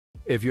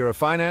If you're a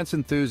finance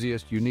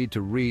enthusiast, you need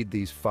to read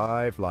these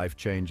 5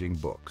 life-changing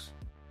books.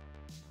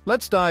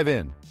 Let's dive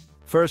in.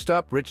 First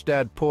up, Rich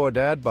Dad, Poor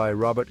Dad by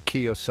Robert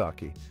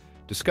Kiyosaki.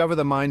 Discover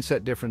the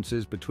mindset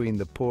differences between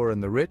the poor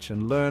and the rich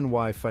and learn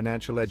why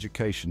financial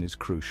education is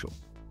crucial.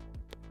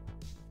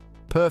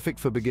 Perfect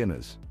for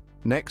beginners.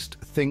 Next,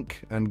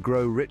 Think and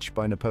Grow Rich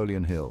by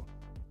Napoleon Hill.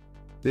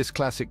 This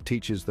classic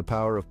teaches the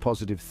power of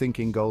positive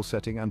thinking, goal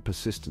setting, and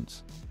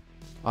persistence.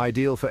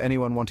 Ideal for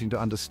anyone wanting to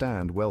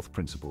understand wealth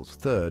principles.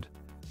 Third,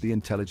 The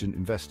Intelligent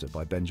Investor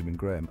by Benjamin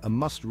Graham. A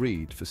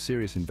must-read for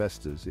serious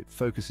investors. It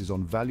focuses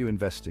on value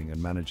investing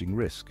and managing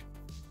risk.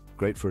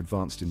 Great for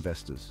advanced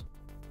investors.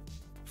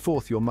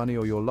 Fourth, Your Money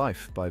or Your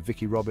Life by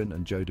Vicky Robin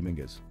and Joe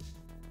Dominguez.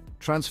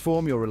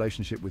 Transform your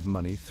relationship with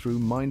money through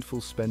mindful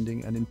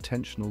spending and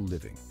intentional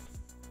living.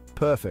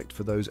 Perfect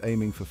for those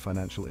aiming for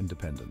financial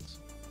independence.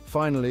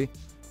 Finally,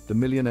 The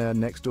Millionaire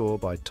Next Door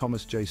by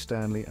Thomas J.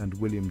 Stanley and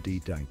William D.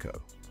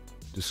 Danko.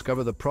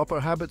 Discover the proper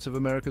habits of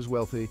America's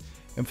wealthy,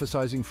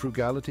 emphasizing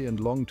frugality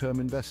and long-term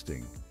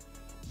investing.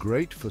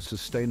 Great for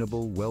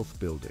sustainable wealth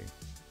building.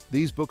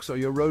 These books are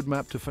your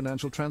roadmap to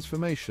financial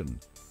transformation.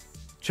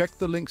 Check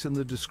the links in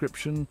the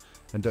description,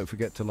 and don't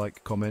forget to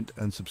like, comment,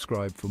 and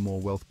subscribe for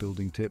more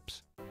wealth-building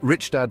tips.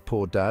 Rich Dad,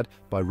 Poor Dad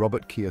by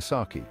Robert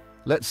Kiyosaki.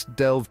 Let's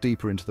delve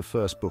deeper into the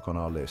first book on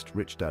our list,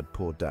 Rich Dad,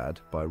 Poor Dad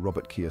by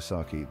Robert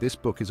Kiyosaki. This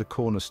book is a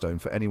cornerstone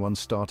for anyone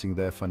starting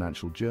their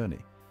financial journey.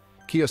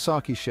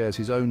 Kiyosaki shares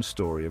his own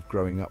story of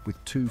growing up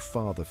with 2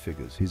 father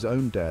figures, his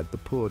own dad, the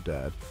poor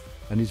dad,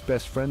 and his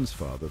best friend's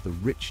father, the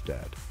rich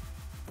dad.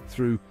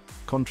 Through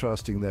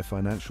contrasting their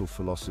financial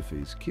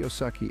philosophies,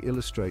 Kiyosaki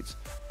illustrates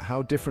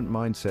how different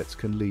mindsets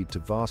can lead to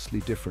vastly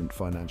different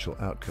financial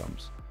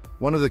outcomes.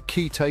 One of the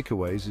key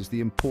takeaways is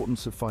the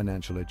importance of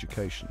financial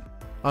education.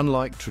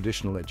 Unlike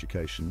traditional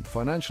education,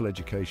 financial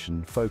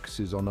education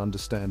focuses on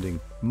understanding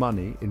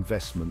money,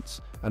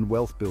 investments, and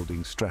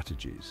wealth-building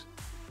strategies.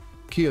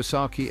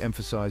 Kiyosaki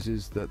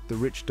emphasizes that the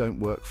rich don't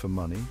work for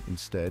money,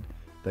 instead,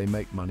 they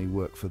make money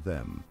work for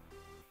them.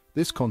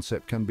 This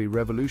concept can be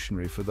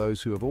revolutionary for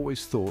those who have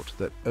always thought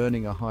that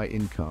earning a high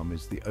income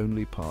is the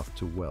only path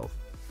to wealth.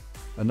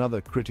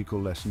 Another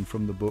critical lesson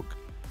from the book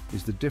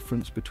is the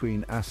difference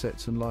between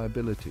assets and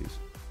liabilities.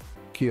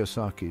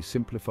 Kiyosaki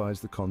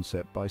simplifies the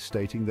concept by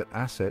stating that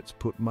assets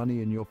put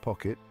money in your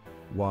pocket,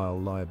 while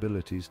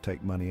liabilities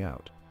take money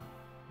out.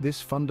 This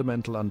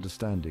fundamental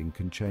understanding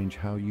can change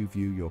how you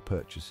view your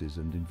purchases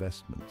and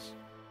investments.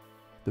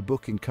 The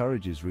book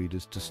encourages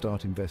readers to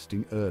start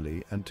investing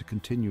early and to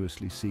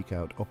continuously seek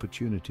out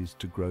opportunities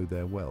to grow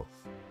their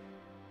wealth.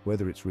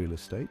 Whether it's real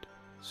estate,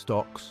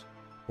 stocks,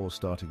 or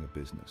starting a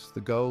business,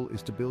 the goal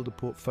is to build a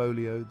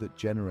portfolio that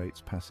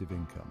generates passive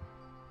income.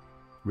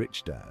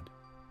 Rich Dad.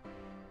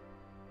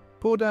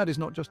 Poor Dad is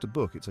not just a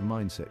book, it's a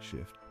mindset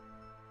shift.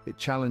 It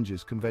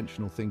challenges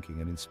conventional thinking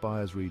and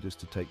inspires readers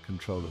to take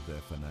control of their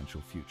financial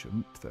future.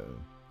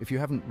 If you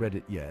haven't read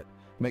it yet,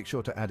 make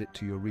sure to add it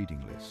to your reading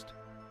list.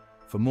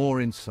 For more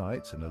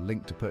insights and a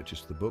link to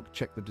purchase the book,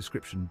 check the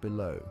description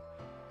below.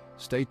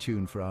 Stay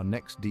tuned for our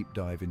next deep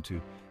dive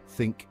into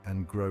Think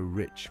and Grow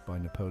Rich by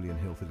Napoleon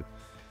Hill.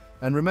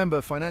 And remember,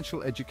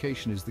 financial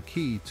education is the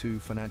key to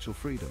financial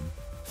freedom.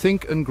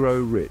 Think and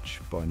Grow Rich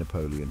by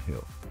Napoleon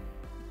Hill.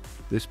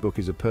 This book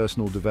is a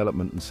personal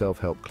development and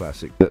self-help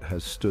classic that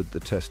has stood the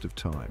test of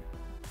time.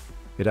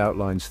 It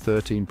outlines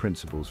 13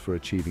 principles for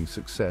achieving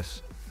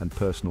success and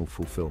personal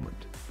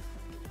fulfillment.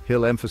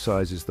 Hill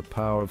emphasizes the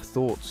power of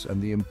thoughts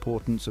and the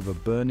importance of a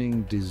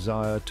burning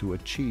desire to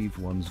achieve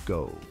one's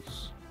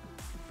goals.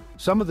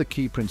 Some of the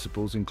key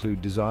principles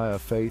include desire,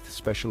 faith,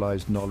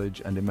 specialized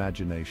knowledge, and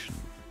imagination.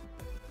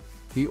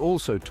 He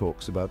also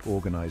talks about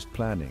organized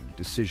planning,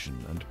 decision,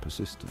 and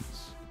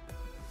persistence.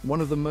 One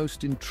of the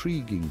most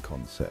intriguing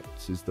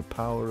concepts is the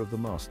power of the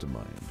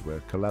mastermind,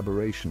 where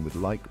collaboration with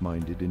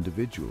like-minded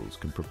individuals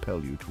can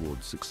propel you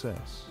towards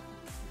success.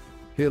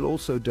 Hill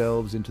also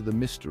delves into the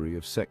mystery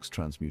of sex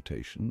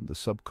transmutation, the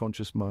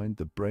subconscious mind,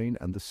 the brain,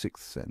 and the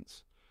sixth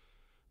sense.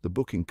 The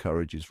book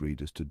encourages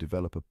readers to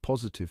develop a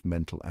positive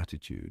mental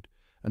attitude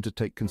and to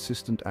take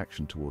consistent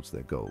action towards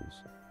their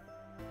goals.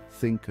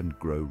 Think and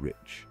Grow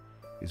Rich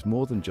is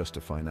more than just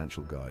a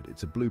financial guide,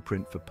 it's a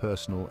blueprint for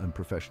personal and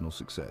professional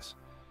success.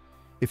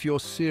 If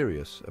you're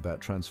serious about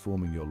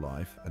transforming your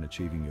life and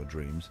achieving your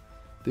dreams,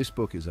 this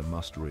book is a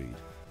must-read.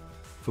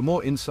 For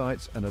more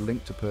insights and a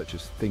link to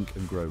purchase Think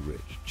and Grow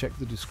Rich, check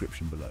the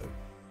description below.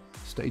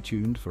 Stay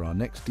tuned for our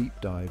next deep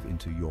dive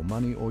into Your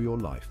Money or Your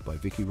Life by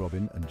Vicky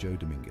Robin and Joe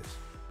Dominguez.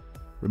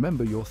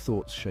 Remember, your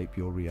thoughts shape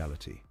your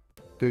reality.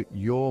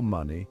 Your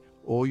Money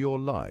or Your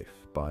Life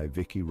by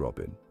Vicky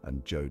Robin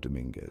and Joe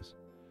Dominguez.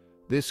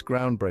 This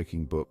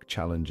groundbreaking book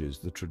challenges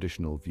the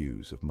traditional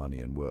views of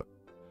money and work.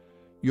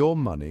 Your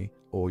Money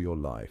or Your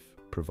Life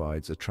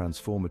provides a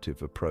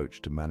transformative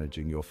approach to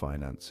managing your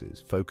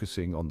finances,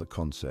 focusing on the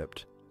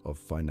concept of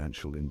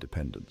financial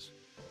independence.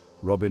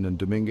 Robin and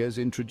Dominguez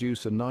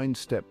introduce a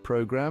 9-step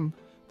program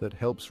that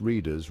helps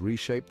readers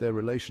reshape their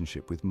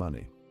relationship with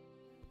money.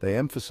 They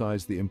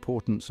emphasize the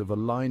importance of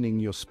aligning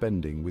your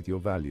spending with your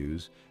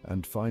values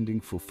and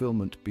finding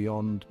fulfillment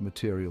beyond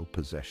material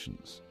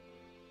possessions.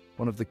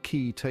 One of the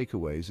key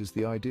takeaways is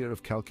the idea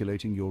of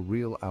calculating your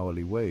real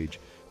hourly wage,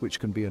 which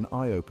can be an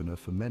eye-opener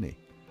for many.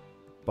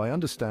 By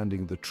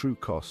understanding the true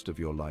cost of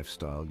your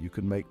lifestyle, you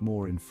can make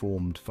more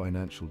informed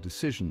financial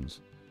decisions.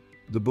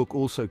 The book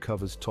also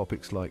covers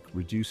topics like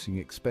reducing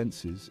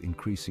expenses,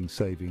 increasing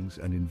savings,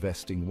 and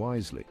investing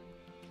wisely.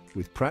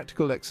 With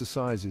practical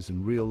exercises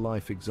and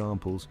real-life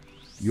examples,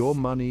 Your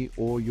Money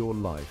or Your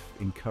Life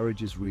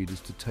encourages readers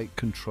to take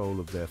control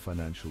of their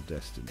financial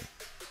destiny.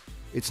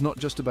 It's not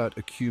just about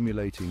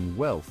accumulating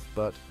wealth,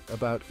 but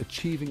about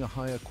achieving a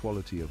higher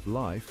quality of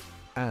life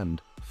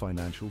and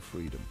financial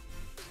freedom.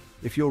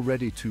 If you're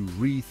ready to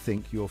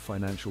rethink your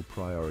financial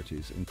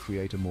priorities and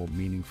create a more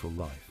meaningful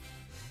life,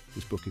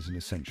 this book is an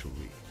essential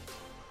read.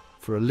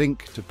 For a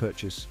link to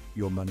purchase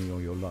Your Money or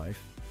Your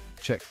Life,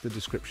 check the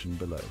description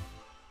below.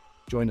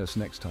 Join us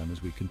next time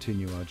as we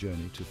continue our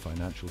journey to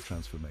financial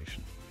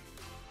transformation.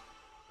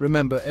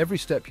 Remember, every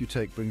step you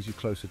take brings you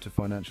closer to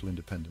financial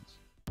independence.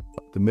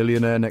 The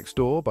Millionaire Next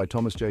Door by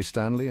Thomas J.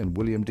 Stanley and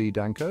William D.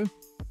 Danko.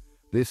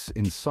 This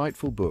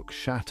insightful book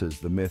shatters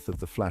the myth of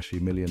the flashy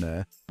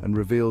millionaire and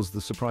reveals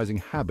the surprising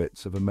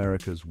habits of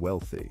America's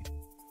wealthy.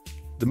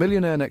 The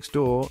Millionaire Next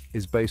Door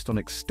is based on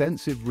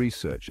extensive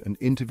research and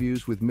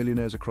interviews with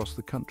millionaires across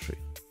the country.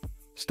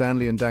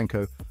 Stanley and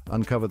Danko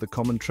uncover the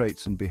common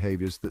traits and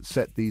behaviors that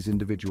set these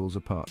individuals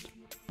apart.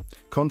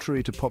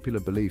 Contrary to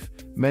popular belief,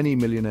 many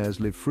millionaires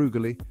live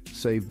frugally,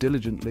 save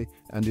diligently,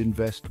 and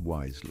invest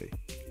wisely.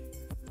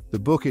 The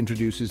book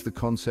introduces the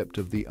concept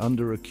of the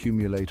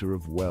under-accumulator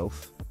of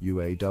wealth,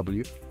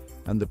 UAW,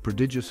 and the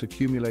prodigious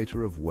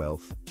accumulator of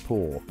wealth,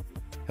 POR,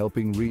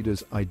 helping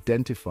readers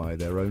identify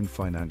their own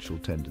financial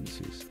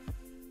tendencies.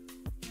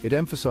 It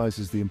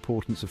emphasizes the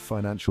importance of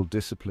financial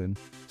discipline,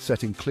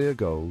 setting clear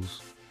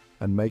goals,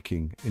 and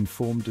making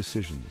informed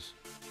decisions.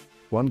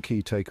 One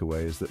key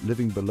takeaway is that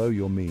living below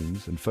your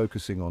means and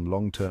focusing on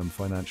long-term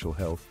financial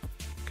health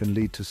can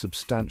lead to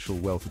substantial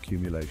wealth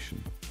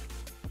accumulation.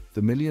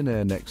 The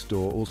Millionaire Next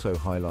Door also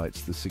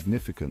highlights the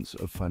significance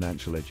of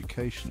financial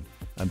education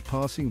and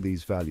passing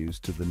these values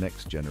to the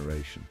next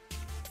generation.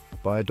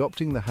 By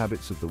adopting the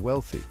habits of the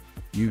wealthy,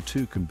 you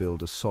too can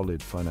build a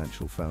solid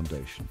financial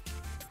foundation.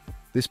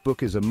 This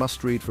book is a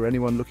must-read for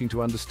anyone looking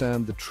to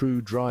understand the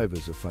true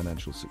drivers of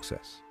financial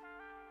success.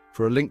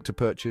 For a link to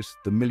purchase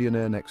The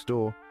Millionaire Next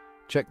Door,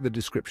 check the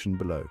description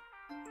below.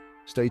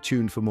 Stay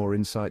tuned for more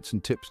insights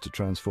and tips to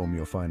transform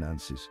your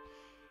finances.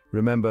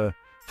 Remember,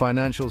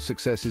 financial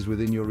success is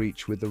within your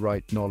reach with the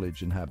right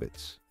knowledge and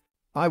habits.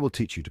 I Will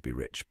Teach You to Be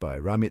Rich by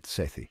Ramit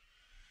Sethi.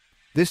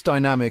 This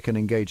dynamic and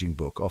engaging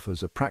book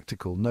offers a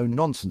practical,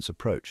 no-nonsense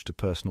approach to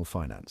personal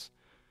finance.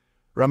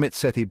 Ramit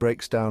Sethi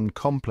breaks down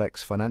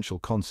complex financial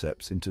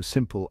concepts into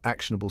simple,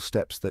 actionable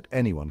steps that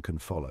anyone can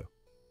follow.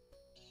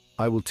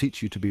 I Will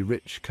Teach You to Be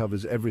Rich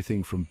covers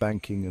everything from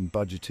banking and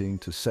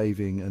budgeting to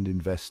saving and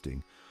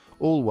investing,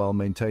 all while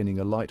maintaining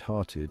a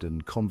light-hearted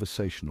and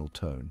conversational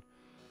tone.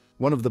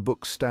 One of the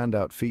book's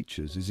standout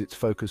features is its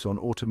focus on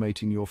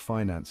automating your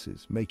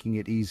finances, making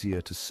it easier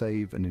to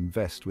save and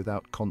invest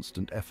without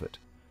constant effort.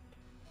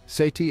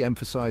 Sethi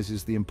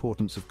emphasizes the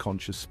importance of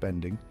conscious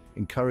spending,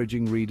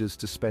 encouraging readers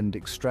to spend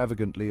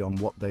extravagantly on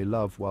what they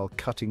love while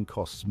cutting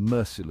costs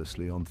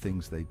mercilessly on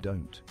things they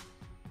don't.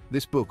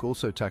 This book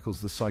also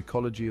tackles the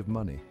psychology of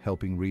money,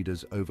 helping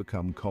readers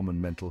overcome common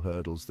mental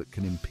hurdles that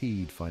can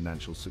impede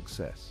financial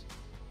success.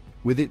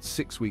 With its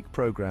 6-week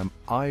program,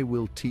 I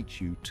Will Teach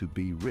You to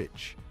Be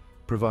Rich,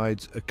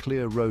 provides a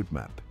clear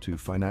roadmap to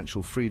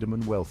financial freedom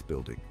and wealth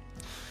building.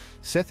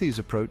 Sethi's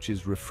approach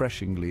is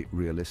refreshingly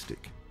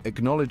realistic,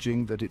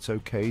 acknowledging that it's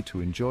okay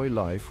to enjoy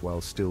life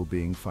while still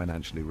being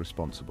financially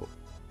responsible.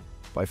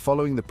 By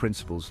following the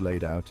principles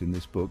laid out in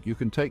this book, you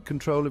can take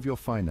control of your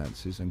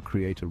finances and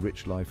create a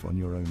rich life on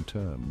your own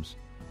terms.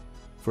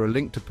 For a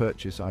link to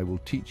purchase I Will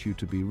Teach You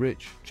to Be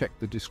Rich, check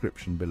the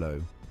description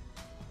below.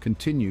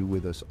 Continue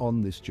with us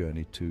on this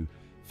journey to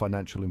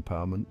financial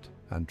empowerment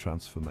and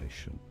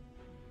transformation.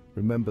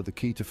 Remember, the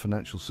key to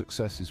financial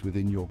success is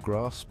within your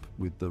grasp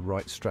with the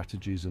right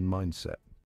strategies and mindset.